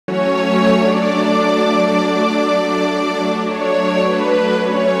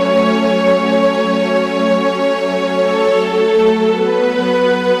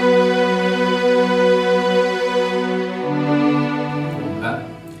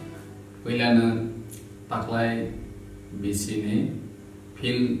Wilana Taklai Bisini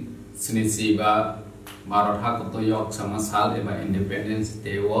Phil Sinisiba Maratha Koktwma Samasal eba Independence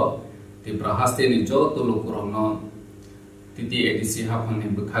Day wo Tipra haste ni jo tulukurongno titi edisi hafangni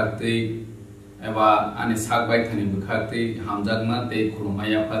bukhakti eba ani sakbai thani bukhakti hamjagma te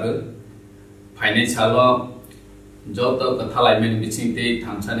khulumaya paru phaine chalo jo to kathalaimen bisingte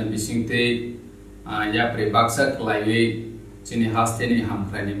thamsani bisingte ya prebaksa klaiwe chini haste ni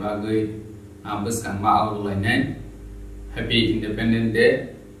hamkhrani bagui buskang ma agulainai Happy Independence Day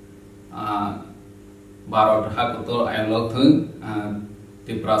Maratha Koktwma ayolok thung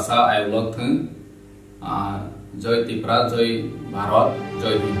Tiprasa ayolok thung Joy Tipra Joy Bharat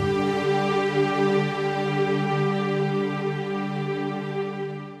Joy Hind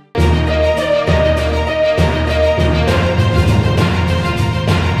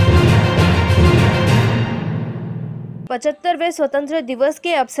 75वें स्वतंत्र दिवस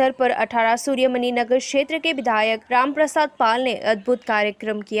के अवसर पर 18 सूर्यमणि नगर क्षेत्र के विधायक रामप्रसाद पाल ने अद्भुत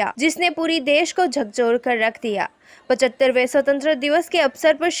कार्यक्रम किया जिसने पूरी देश को झकझोर कर रख दिया। 75वें स्वतंत्र दिवस के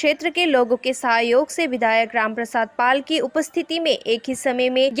अवसर पर क्षेत्र के लोगों के सहयोग से विधायक रामप्रसाद पाल की उपस्थिति में एक ही समय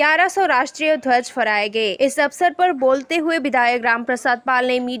में 1100 राष्ट्रीय ध्वज फहराए गए। इस अवसर पर बोलते हुए विधायक रामप्रसाद पाल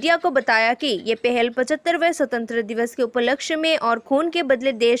ने मीडिया को बताया कि ये पहल 75वें स्वतंत्र दिवस के उपलक्ष्य में और खून के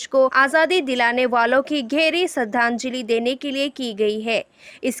बदले देश को आजादी दिलाने वालों की गहरी श्रद्धांजलि देने के लिए की गई है।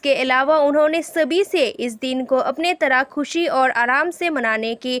 इसके अलावा उन्होंने सभी से इस दिन को अपने तरह खुशी और आराम से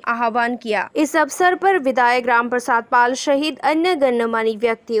मनाने की आह्वान किया। इस अवसर पर विधायक रामप्रसाद पाल सहित अन्य गण्यमान्य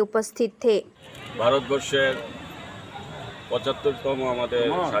व्यक्ति उपस्थित थे। भारतवर्षेर 75तम आमादेर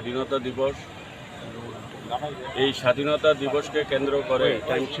स्वाधीनता दिवस এই স্বাধীনতা দিবসকে কেন্দ্র করে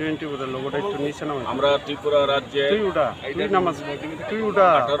আমরা ত্রিপুরা রাজ্যে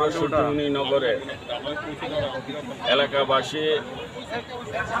 18 নগরে এলাকাবাসী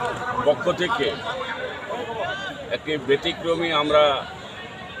পক্ষ থেকে একটি ব্যতিক্রমী আমরা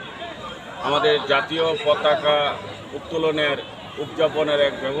আমাদের জাতীয় পতাকা উত্তোলনের উদযাপনের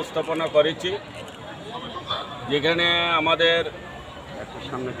এক ব্যবস্থাপনা করেছি যেখানে আমাদের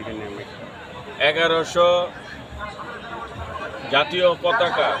সামনের দিকে 1100 জাতীয়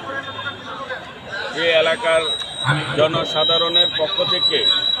পতাকা এই এলাকার জনসাধারণের পক্ষ থেকে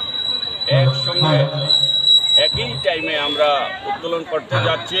একসঙ্গে একই টাইমে আমরা উত্তোলন করতে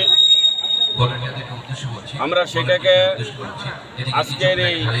যাচ্ছি। আমরা সেটাকে আজকের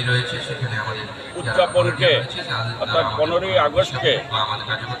এই উদযাপনকে অর্থাৎ 15ই আগস্টকে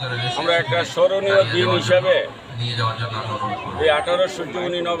আমরা একটা স্মরণীয় দিন হিসেবে এই 18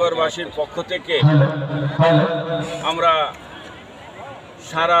 সূর্যমণি নগরবাসীর পক্ষ থেকে আমরা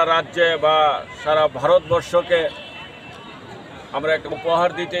সারা রাজ্যে বা সারা ভারতবর্ষকে আমরা একটা উপহার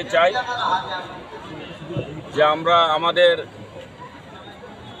দিতে চাই যে আমরা আমাদের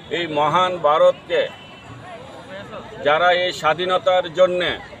এই মহান ভারতকে যারা এই স্বাধীনতার জন্য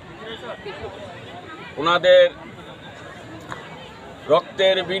ওনাদের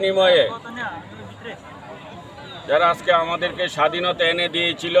রক্তের বিনিময়ে যারা আজকে আমাদেরকে স্বাধীনতা এনে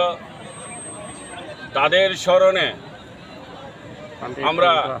দিয়েছিল তাদের স্মরণে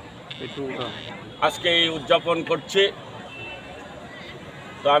আমরা আজকে এই উদযাপন করছি।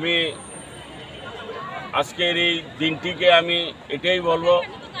 তো আমি আজকের এই দিনটিকে আমি এটাই বলবো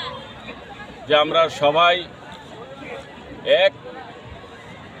যে আমরা সবাই এক,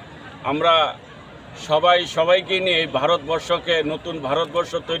 আমরা সবাইকে নিয়ে এই ভারতবর্ষকে নতুন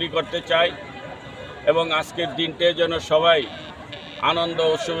ভারতবর্ষ তৈরি করতে চাই এবং আজকের দিনটা যেন সবাই আনন্দ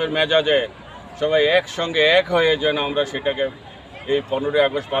উৎসবের মেজাজে সবাই একসঙ্গে এক হয়ে যেন আমরা সেটাকে এই 15ই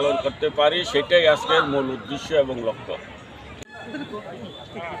আগস্ট পালন করতে পারি, সেটাই আজকের মূল উদ্দেশ্য এবং লক্ষ্য।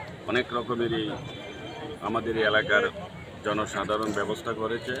 অনেক রকমেরই আমাদের এলাকার জনসাধারণ ব্যবস্থা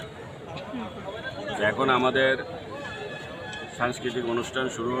করেছে। এখন আমাদের সাংস্কৃতিক অনুষ্ঠান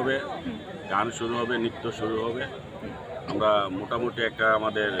শুরু হবে, গান শুরু হবে, নৃত্য শুরু হবে। আমরা মোটামুটি একটা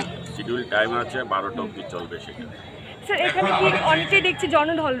আমাদের শিডিউল টাইম আছে 12টা অবধি চলবে সেটা। স্যার এখানে কি অনেকটাই দেখছি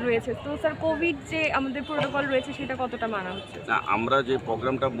জনঢল রয়েছে, তো স্যার কোভিড যে আমাদের প্রোটোকল রয়েছে সেটা কতটা মানা হচ্ছে? না, আমরা যে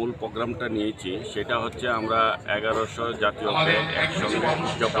মূল প্রোগ্রামটা নিয়েছি সেটা হচ্ছে আমরা 1100 জাতীয় ফ্ল্যাগ একসঙ্গে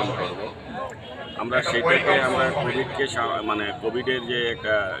উদযাপন করব। আমরা সেটাকে আমরা কোভিডের যে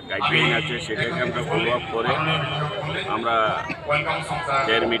একটা গাইডলাইন আছে সেটাকে আমরা ফলো আপ করে আমরা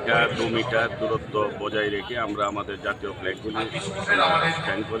 1.5 মিটার 2 মিটার দূরত্ব বজায় রেখে আমরা আমাদের জাতীয় ফ্ল্যাগগুলি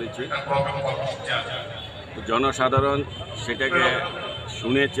স্ট্যান্ড করেছি। জনসাধারণ সেটাকে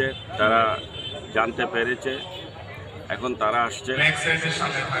শুনেছে, তারা জানতে পেরেছে, এখন তারা আসছে।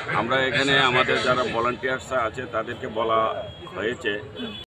 আমরা এখানে আমাদের যারা ভলান্টিয়ার্সরা আছে তাদেরকে বলা হয়েছে